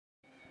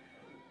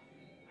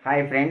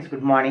Hi friends,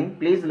 good morning.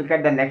 Please look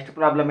at the next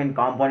problem in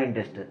compound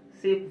interest.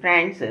 See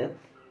friends, a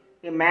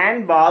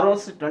man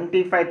borrows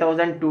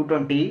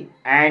 25,220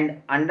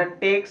 and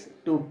undertakes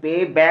to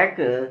pay back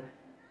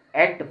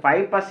at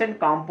 5%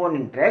 compound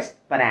interest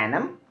per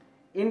annum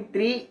in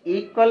 3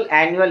 equal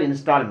annual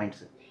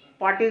installments.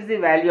 What is the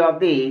value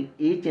of the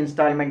each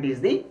installment is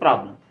the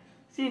problem.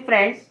 See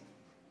friends,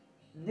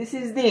 this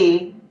is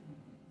the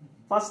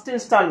first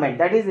installment,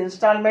 that is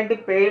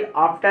installment paid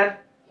after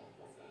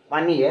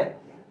 1 year.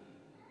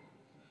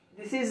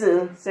 This is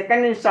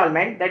second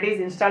installment, that is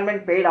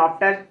installment paid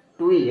after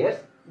 2 years.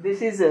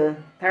 This is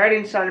third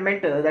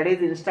installment, that is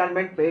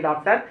installment paid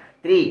after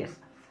 3 years.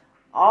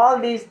 All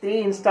these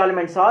 3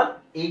 installments are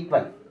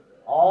equal.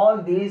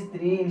 All these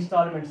 3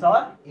 installments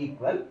are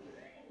equal,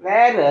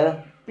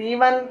 where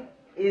P1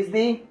 is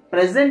the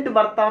present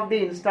worth of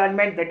the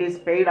installment that is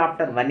paid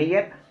after 1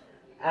 year,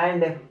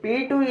 and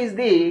P2 is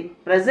the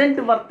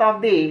present worth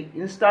of the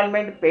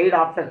installment paid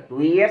after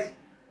 2 years,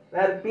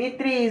 where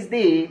P3 is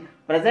the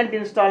present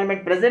worth of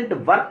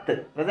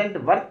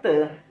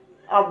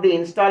the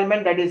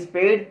installment that is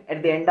paid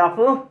at the end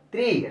of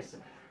 3 years,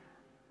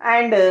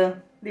 and the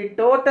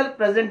total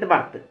present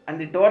worth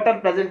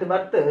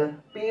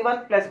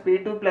P1 plus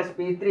P2 plus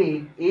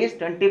P3 is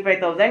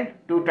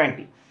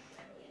 25,220.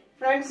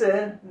 Friends,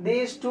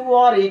 these two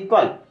are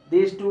equal.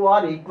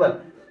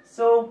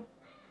 So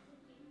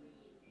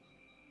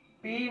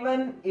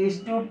P1 is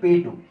to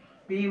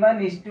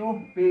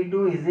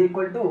P2 is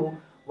equal to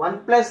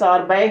 1 plus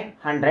R by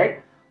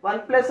 100.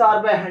 1 plus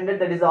R by 100,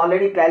 that is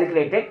already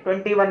calculated,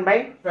 21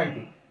 by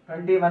 20.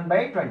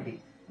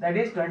 That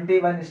is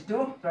 21 is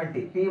to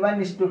 20. P1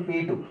 is to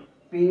P2.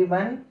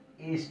 P1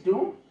 is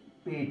to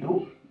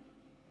P2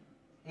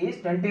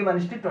 is 21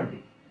 is to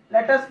 20.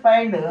 Let us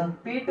find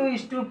P2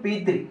 is to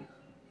P3.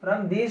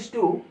 From these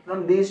two,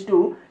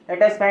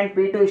 let us find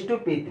P2 is to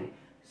P3.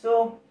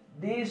 So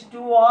these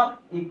two are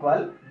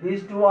equal.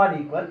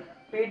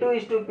 P2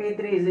 is to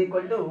P3 is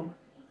equal to,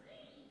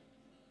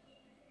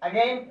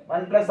 again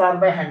 1 plus R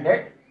by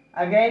 100,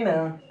 again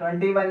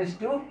 21 is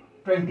to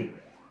 20.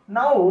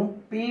 Now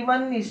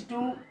P1 is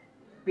to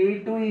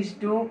P2 is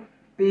to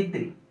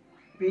P3.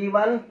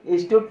 P1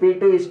 is to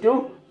P2 is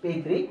to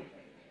P3.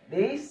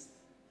 This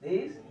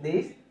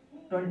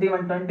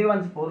 21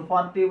 is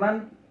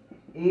 441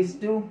 is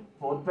to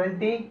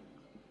 420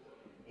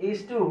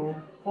 is to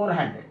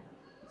 400.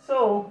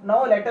 So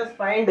now let us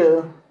find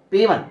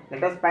P1.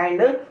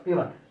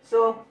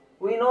 So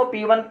we know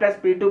P1 plus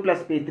P2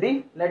 plus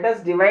P3. Let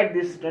us divide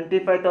this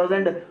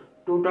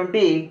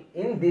 25,220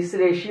 in this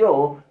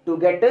ratio to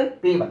get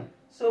P1.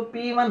 So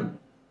P1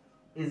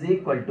 is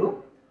equal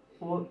to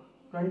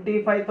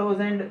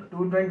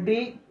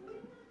 25,220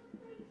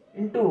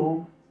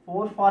 into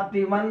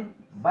 441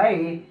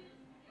 by,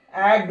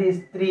 add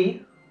these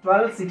 3,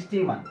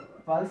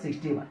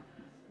 1261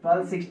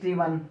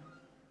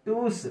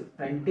 2's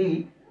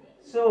 20.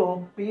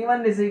 So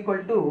P1 is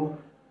equal to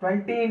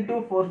 20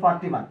 into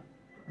 441.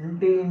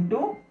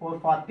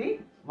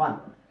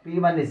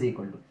 P1 is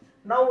equal to.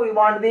 Now we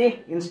want the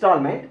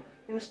installment.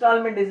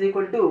 Installment is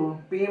equal to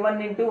P1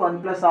 into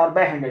 1 plus R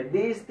by 100.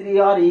 These 3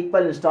 are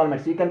equal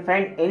installments. You can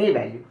find any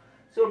value.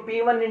 So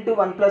P1 into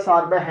 1 plus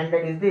R by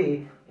 100 is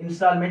the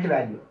installment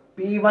value.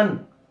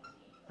 P1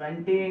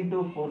 20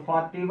 into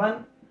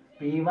 441.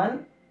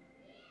 P1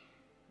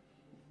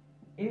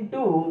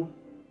 into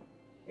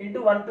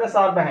 1 plus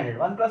R by 100.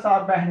 1 plus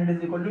R by 100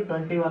 is equal to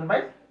 21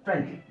 by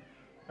 20.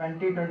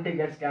 20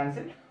 gets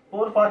cancelled.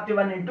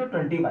 441 into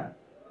 21.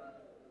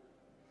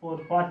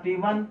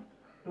 441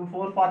 to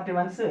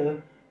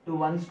 441 2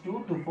 ones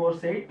 2, 2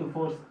 fours 8, 2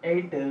 fours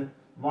 8,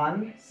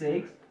 1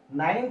 6,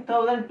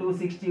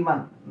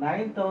 9,261.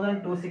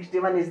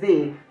 9,261 is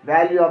the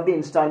value of the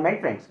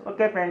installment, friends.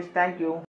 Okay friends, thank you.